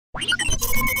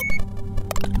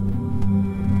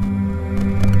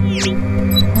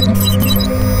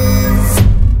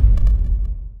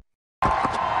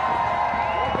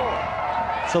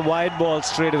It's a wide ball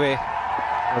straight away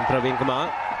from Praveen Kumar.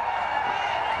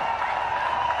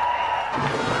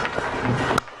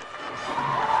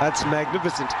 That's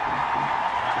magnificent.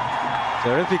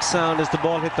 Terrific sound as the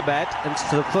ball hit the bat, and it's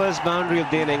the first boundary of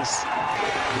the innings.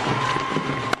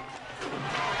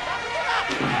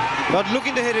 Not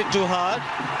looking to hit it too hard.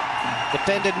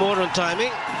 Depended more on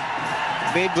timing.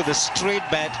 Made with a straight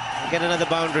bat. Get another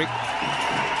boundary.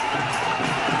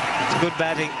 It's good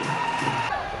batting.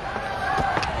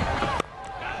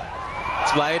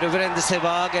 It's wide over in the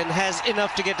Sehwag and has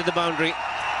enough to get to the boundary.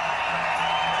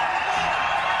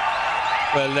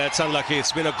 Well, that's unlucky.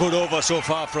 It's been a good over so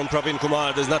far from Praveen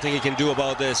Kumar. There's nothing he can do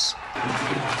about this.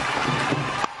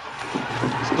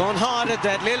 It's gone hard at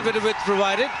that. Little bit of width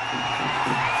provided.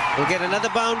 We'll get another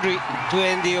boundary to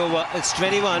end the over. It's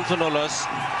 21 for no loss.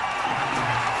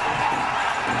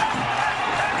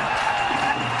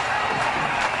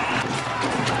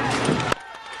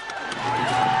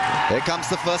 Here comes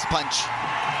the first punch.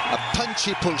 A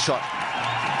punchy pull shot.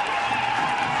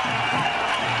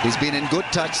 He's been in good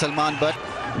touch, Salman Butt.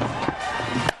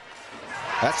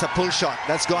 That's a pull shot.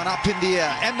 That's gone up in the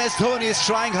air. MS Dhoni is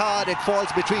trying hard. It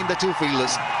falls between the two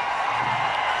fielders.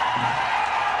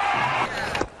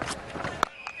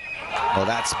 Oh,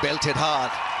 that's belted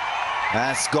hard.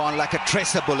 That's gone like a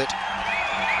tracer bullet.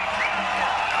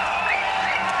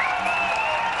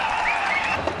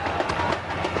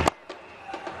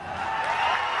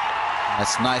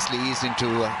 That's nicely eased into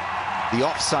the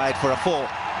offside for a 4.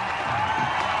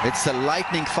 It's a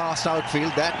lightning fast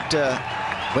outfield that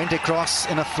went across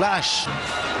in a flash.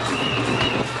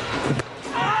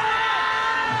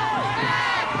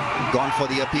 Gone for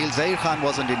the appeal. Zair Khan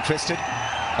wasn't interested.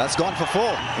 That's gone for 4,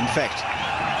 in fact.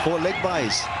 4 leg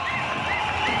byes.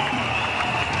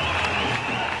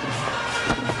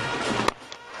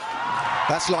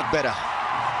 That's a lot better.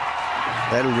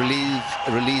 That'll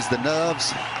release the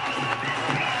nerves.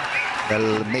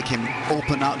 That'll make him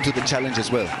open out to the challenge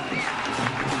as well.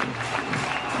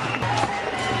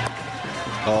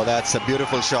 Oh, that's a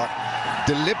beautiful shot.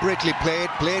 Deliberately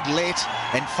played late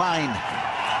and fine.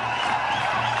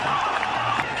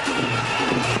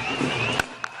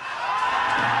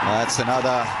 That's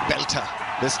another belter,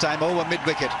 this time over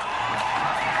mid-wicket.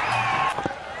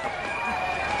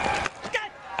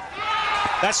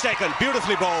 That's taken,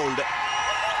 beautifully bowled.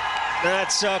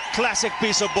 That's a classic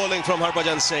piece of bowling from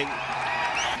Harbhajan Singh.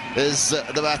 Is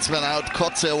the batsman out?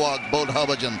 Sehwag bowled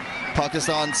Harbhajan.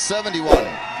 Pakistan 71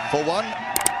 for 1.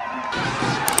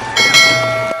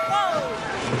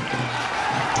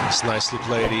 It's nicely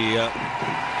played. He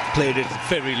played it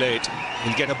very late.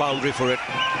 He'll get a boundary for it.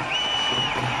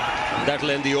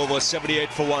 That'll end the over.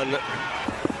 78 for 1.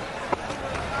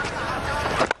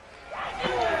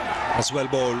 That's well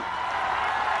bowled.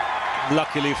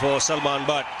 Luckily for Salman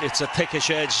Butt, it's a thickish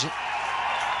edge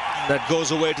that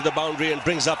goes away to the boundary and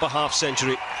brings up a half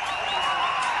century.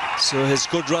 So his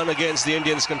good run against the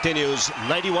Indians continues.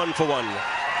 91 for 1.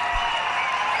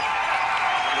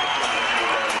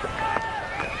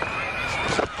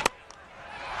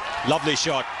 Lovely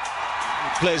shot.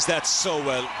 He plays that so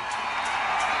well.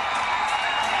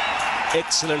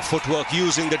 Excellent footwork,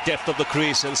 using the depth of the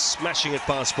crease and smashing it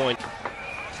past point.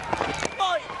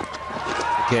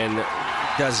 Again,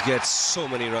 does get so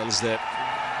many runs there.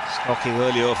 Talking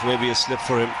earlier off, maybe a slip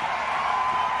for him.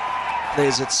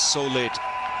 Plays it so late.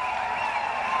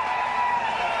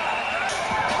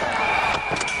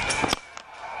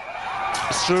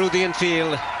 Through the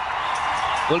infield.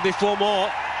 Will be 4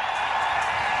 more.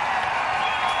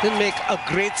 Didn't make a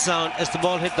great sound as the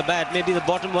ball hit the bat. Maybe the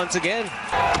bottom once again.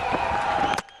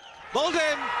 Bowled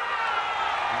him.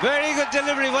 Very good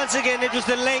delivery once again. It was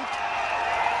the length.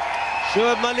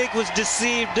 Shoaib Malik was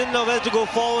deceived. Didn't know whether to go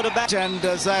forward or back. And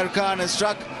Zair Khan has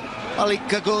struck. Malik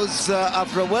goes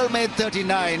after a well-made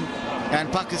 39. And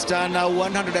Pakistan now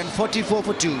 144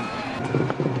 for 2.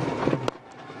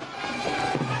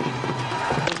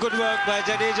 Good work by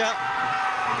Jadeja.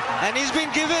 And he's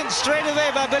been given straight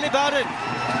away by Billy Bowden.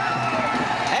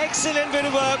 Excellent bit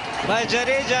of work by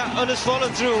Jadeja on his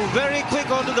follow-through. Very quick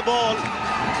onto the ball.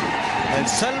 And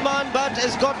Salman Butt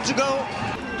has got to go.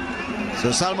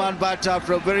 So Salman Butt,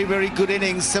 after a very, very good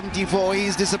innings, 74,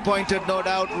 he's disappointed, no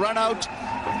doubt. Run out,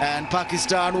 and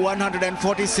Pakistan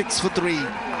 146 for 3.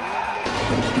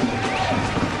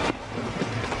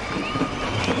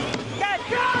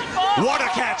 What a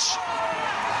catch!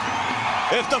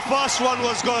 If the first one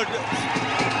was good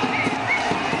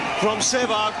from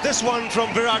Sehwag, this one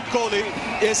from Virat Kohli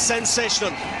is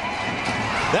sensational.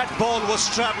 That ball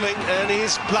was travelling and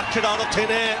he's plucked it out of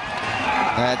thin air.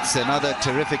 That's another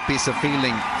terrific piece of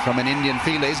fielding from an Indian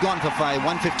fielder. He's gone for 5,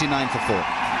 159 for 4.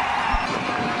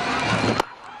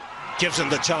 Gives him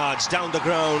the charge down the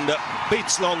ground,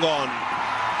 beats long on.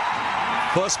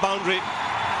 First boundary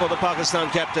for the Pakistan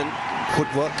captain.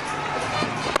 Footwork.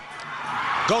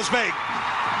 Goes big.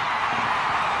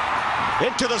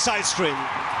 Into the side string.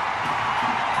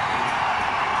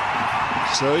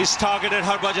 So he's targeted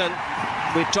Harbhajan.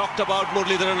 We talked about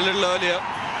Muralidharan a little earlier.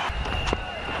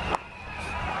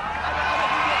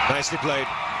 Nicely played.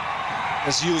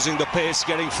 Is using the pace,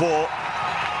 getting 4.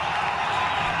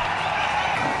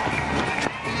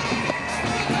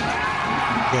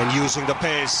 Again using the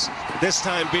pace. This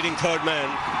time beating third man.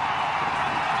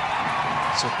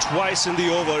 So twice in the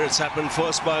over it's happened.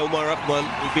 First by Umar Akmal.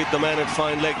 He beat the man at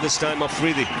fine leg, this time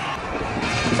Afridi.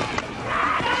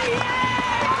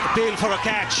 Appeal for a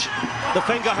catch. The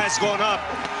finger has gone up.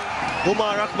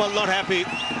 Umar Akmal not happy.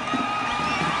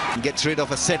 Gets rid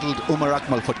of a settled Umar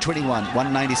Akmal for 21,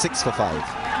 196 for 5.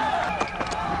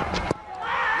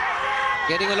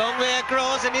 Getting a long way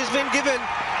across, and he's been given.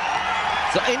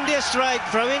 So India strike.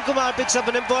 Praveen Kumar picks up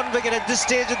an important wicket at this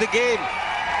stage of the game.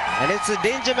 And it's a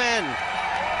danger man.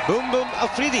 Boom boom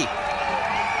Afridi.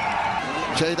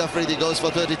 Shahid Afridi goes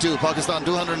for 32. Pakistan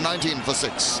 219 for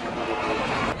 6.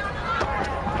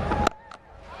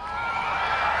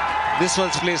 This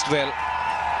one's placed well.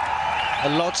 A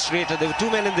lot straighter. There were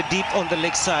 2 men in the deep on the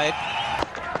leg side.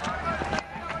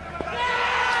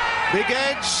 Big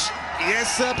edge.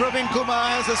 Yes, Praveen Kumar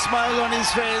has a smile on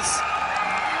his face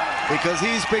because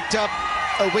he's picked up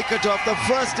a wicket off the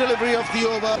first delivery of the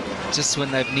over. Just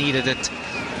when they've needed it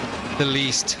the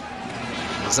least.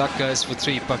 Zak goes for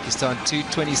 3, Pakistan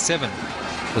 227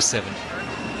 for 7.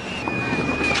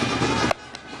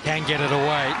 Can get it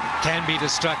away, can be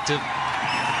destructive.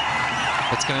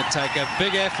 It's going to take a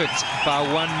big effort by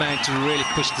one man to really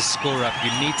push the score up.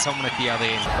 You need someone at the other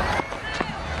end.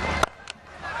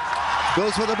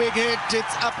 Goes for the big hit,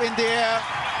 it's up in the air.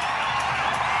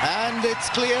 And it's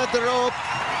cleared the rope.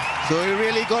 So he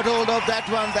really got hold of that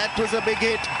one. That was a big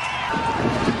hit.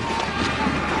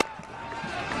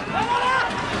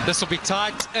 This will be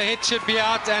tight. A hit should be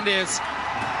out, and is.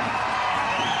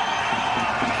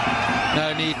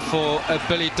 No need for a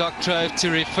Billy Doctrove to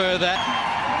refer that.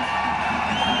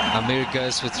 Amir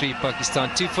goes for 3, Pakistan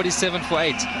 247 for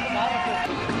 8.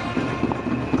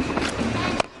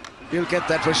 You'll get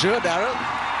that for sure, Darrell.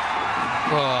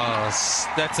 Oh,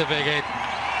 that's a big hit.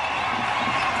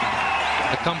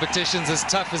 The competition's as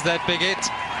tough as that big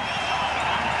hit.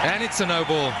 And it's a no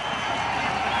ball.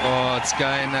 Oh, it's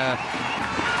going...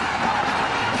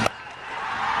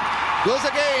 Goes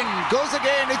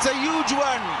again, it's a huge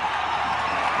one.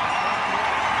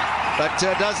 But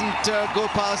doesn't go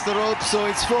past the rope, so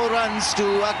it's 4 runs to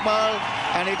Akmal,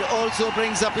 and it also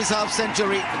brings up his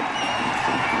half-century.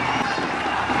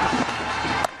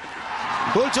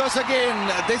 Full toss again,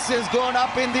 this has gone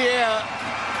up in the air,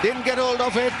 didn't get hold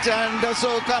of it, and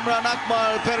so Kamran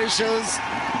Akmal perishes.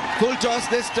 Full toss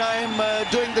this time,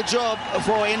 doing the job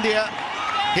for India.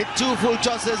 Hit 2 full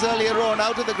tosses earlier on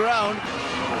out of the ground.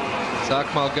 So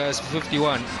Akmal goes for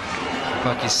 51.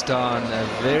 Pakistan a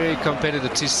very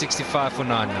competitive 265 for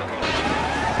 9 now.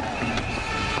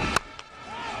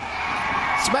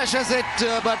 Smashes it,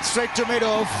 but straight to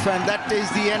mid-off, and that is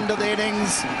the end of the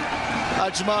innings.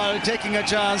 Ajmal taking a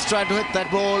chance, trying to hit that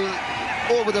ball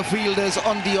over the fielders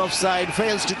on the offside,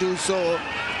 fails to do so,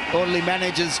 only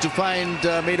manages to find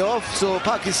mid-off. So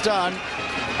Pakistan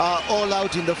are all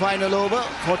out in the final over,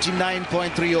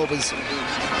 49.3 overs.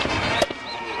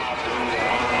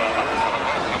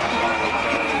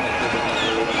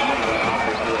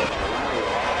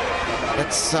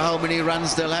 That's how many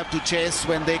runs they'll have to chase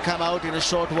when they come out in a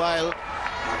short while.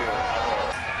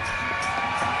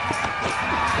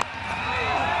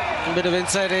 A bit of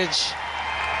inside edge.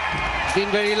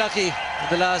 Been very lucky with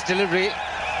the last delivery.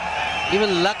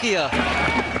 Even luckier.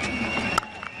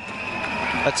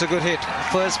 That's a good hit.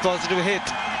 First positive hit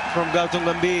from Gautam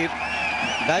Gambhir.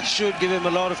 That should give him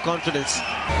a lot of confidence.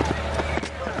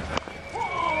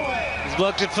 He's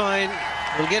worked it fine.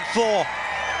 We'll get 4.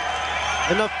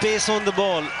 Enough pace on the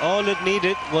ball. All it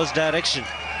needed was direction.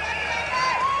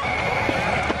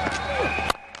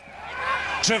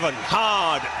 Driven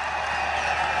hard.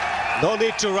 No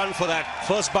need to run for that.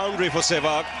 First boundary for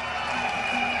Sehwag.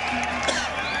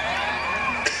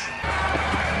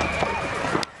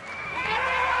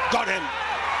 Got him.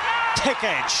 Thick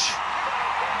edge.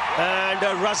 And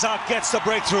Razak gets the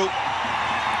breakthrough.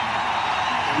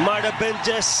 Might have been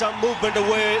just some movement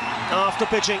away after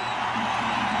pitching.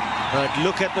 But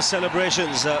look at the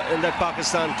celebrations in that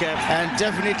Pakistan camp. And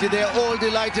definitely they're all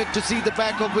delighted to see the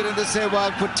back of Virendra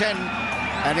Sehwag for 10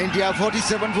 and India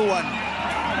 47 for 1.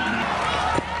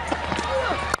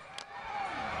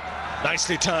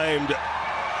 Nicely timed.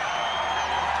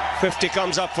 50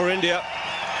 comes up for India.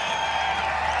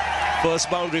 First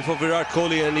boundary for Virat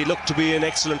Kohli, and he looked to be in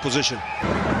excellent position.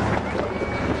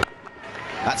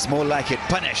 That's more like it.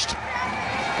 Punished.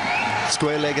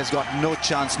 Square leg has got no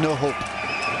chance, no hope.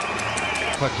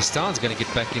 Pakistan's going to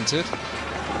get back into it.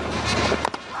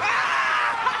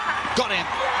 Got him.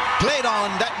 Played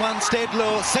on. That one stayed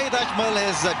low. Saeed Ajmal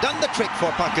has done the trick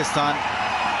for Pakistan.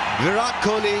 Virat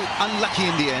Kohli unlucky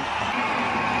in the end.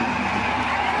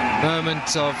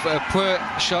 Moment of poor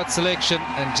shot selection,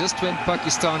 and just when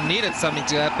Pakistan needed something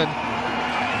to happen,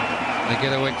 they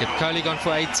get a wicket. Kohli gone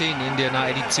for 18, India now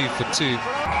 82 for 2.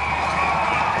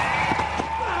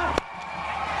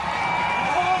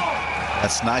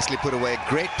 That's nicely put away.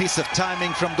 Great piece of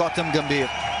timing from Gautam Gambhir.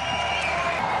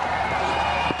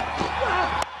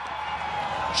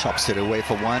 Chops it away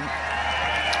for 1.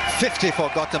 50 for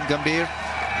Gautam Gambhir.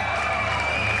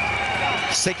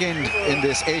 Second in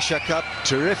this Asia Cup.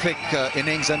 Terrific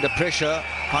innings under pressure.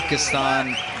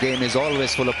 Pakistan game is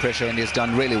always full of pressure, and he's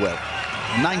done really well.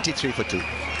 93 for 2.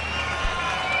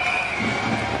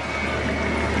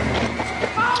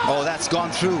 Oh, that's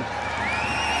gone through.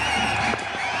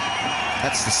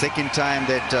 That's the second time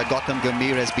that Gautam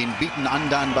Gambhir has been beaten,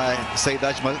 undone by Saeed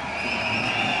Ajmal.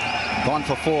 Gone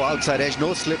for 4 outside edge,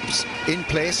 no slips in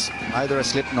place, either a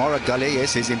slip nor a gully.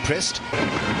 Yes, he's impressed.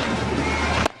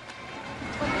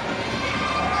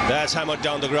 That's hammered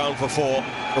down the ground for 4.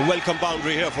 A welcome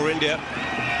boundary here for India.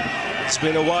 It's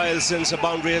been a while since a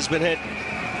boundary has been hit.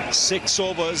 6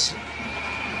 overs.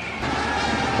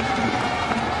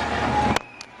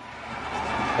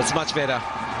 That's much better.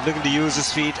 Looking to use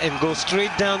his feet and go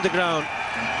straight down the ground.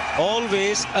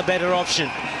 Always a better option.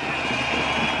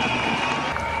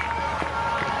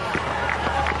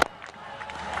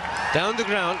 Down the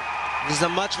ground. This is a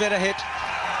much better hit.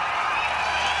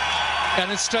 And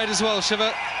it's straight as well,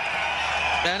 Shiva.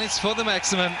 And it's for the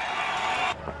maximum.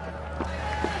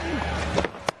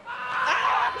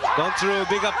 Gone through,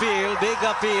 big appeal,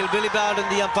 Billy Bowden,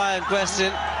 the umpire in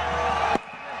question.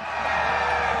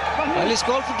 Well, he's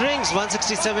called for drinks,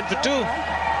 167 for 2.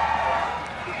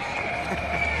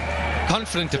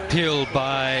 Confident appeal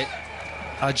by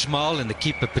Ajmal and the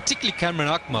keeper, particularly Kamran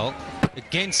Akmal,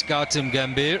 against Gautam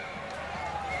Gambhir.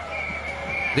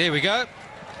 There we go.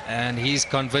 And he's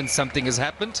convinced something has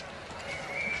happened.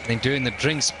 Then during the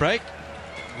drinks break,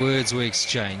 words were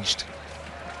exchanged.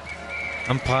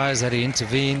 Umpires had to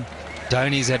intervene.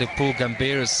 Dhoni's had to pull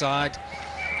Gambhir aside.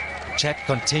 The chat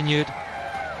continued.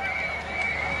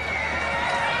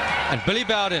 And Billy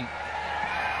Bowden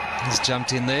has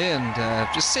jumped in there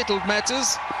and just settled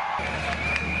matters.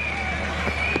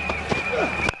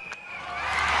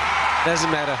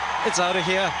 Doesn't matter. It's out of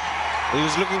here. He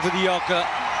was looking for the Yorker.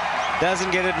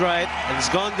 Doesn't get it right. And it's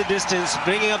gone the distance,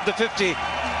 bringing up the 50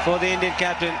 for the Indian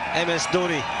captain, MS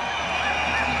Dhoni.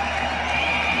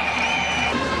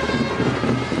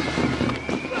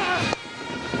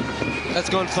 That's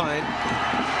gone fine.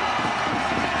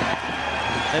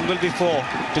 And will be 4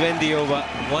 to end the over.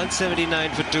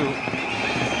 179 for 2.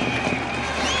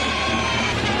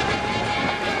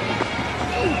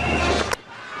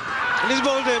 And he's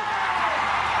bowled him.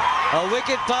 A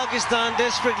wicket Pakistan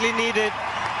desperately needed.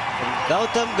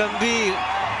 Gautam Gambhir,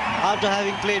 after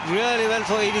having played really well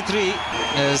for 83,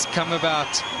 has come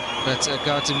about. But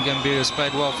Gautam Gambhir has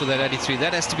played well for that 83.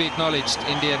 That has to be acknowledged.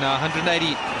 India now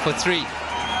 180 for 3.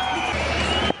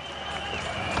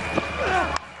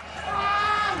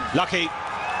 Lucky.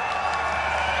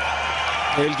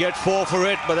 He'll get 4 for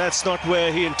it, but that's not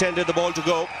where he intended the ball to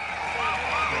go.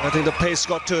 I think the pace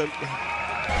got to him.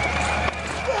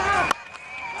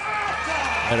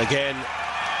 And again,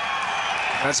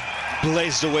 that's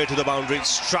blazed away to the boundary,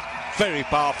 struck very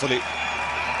powerfully.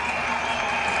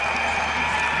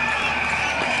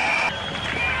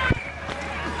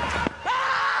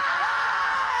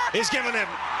 He's given him.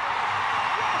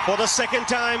 For the second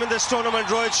time in this tournament,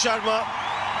 Rohit Sharma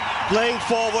playing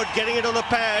forward, getting it on the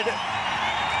pad,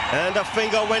 and the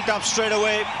finger went up straight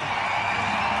away.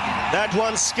 That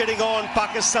one skidding on,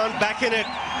 Pakistan back in it.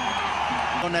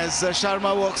 As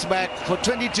Sharma walks back for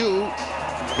 22,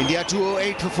 India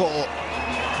 208 for 4.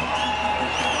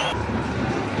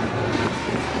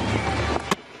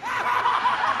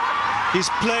 He's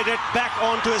played it back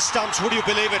onto his stumps. Would you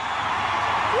believe it?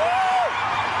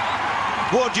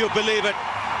 Would you believe it?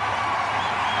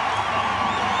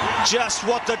 Just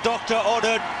what the doctor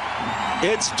ordered.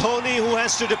 It's Dhoni who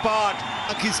has to depart.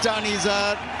 Pakistanis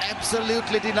are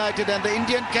absolutely delighted, and the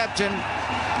Indian captain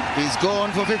is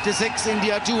gone for 56.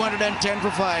 India 210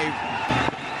 for 5.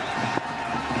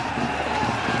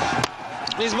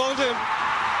 He's bowled him.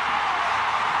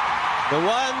 The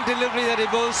one delivery that he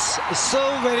bowls so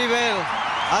very well,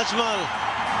 Ajmal.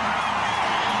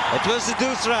 It was the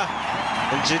dusra,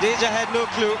 and Jadeja had no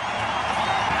clue.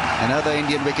 Another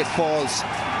Indian wicket falls,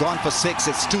 gone for 6.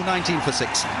 It's 219 for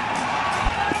 6.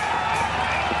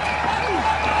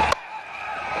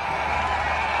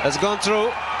 Has gone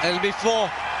through. It'll be 4.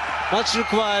 Much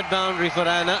required boundary for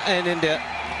Raina and India.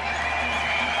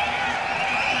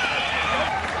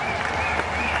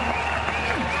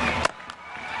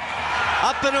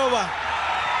 Up and over.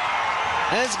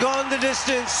 Has gone the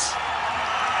distance.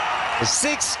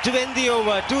 6 to end the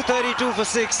over. 232 for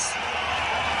 6.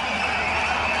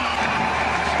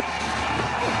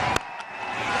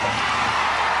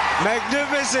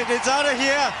 Magnificent. It's out of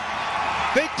here.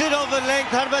 Picked it over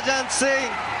length. Harbhajan Singh.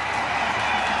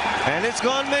 And it's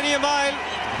gone many a mile.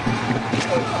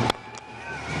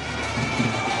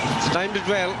 It's timed it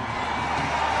well.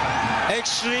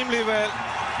 Extremely well.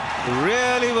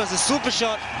 Really was a super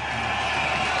shot.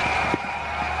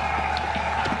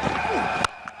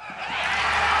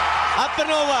 Up and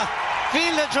over.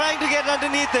 Fielder trying to get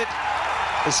underneath it.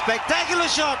 A spectacular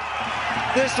shot.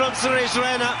 This from Suresh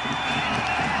Raina.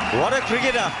 What a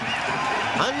cricketer.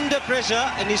 Under pressure,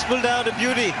 and he's pulled out a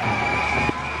beauty.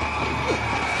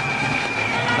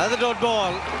 Another dot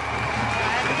ball.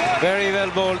 Very well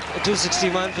bowled.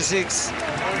 261 for 6.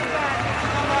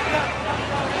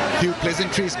 Few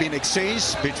pleasantries being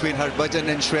exchanged between Harbhajan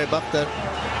and Shoaib Akhtar.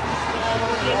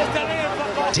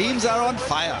 Teams are on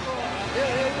fire.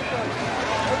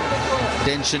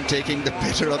 Tension taking the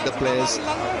better of the players.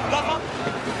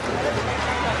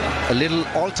 A little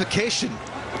altercation,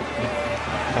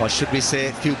 or should we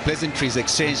say few pleasantries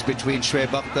exchanged between Shoaib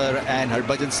Akhtar and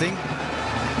Harbhajan Singh.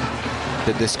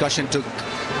 The discussion took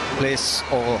place,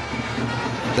 or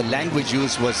the language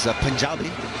used was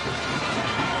Punjabi.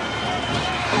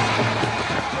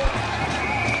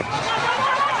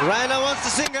 Raina wants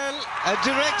the single,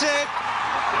 directed.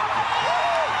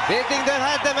 They think they've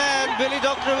had the man. Billy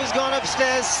Doctor has gone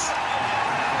upstairs.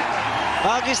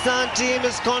 Pakistan team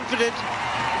is confident.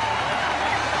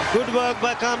 Good work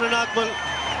by Kamran Akmal.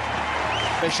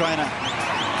 Raina,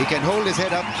 he can hold his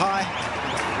head up high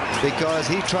because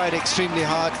he tried extremely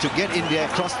hard to get India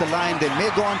across the line. They may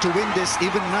go on to win this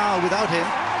even now without him.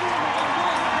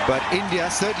 But India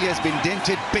certainly has been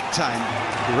dented big time.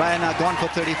 Raina gone for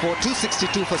 34,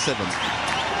 262 for 7.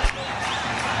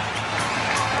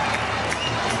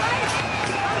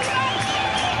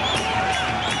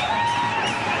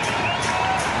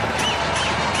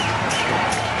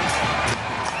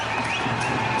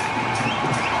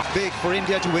 Big for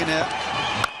India to win it.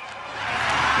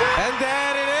 And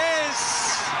there it is.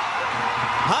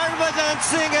 Harbhajan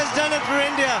Singh has done it for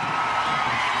India.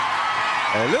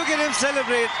 Look at him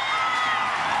celebrate.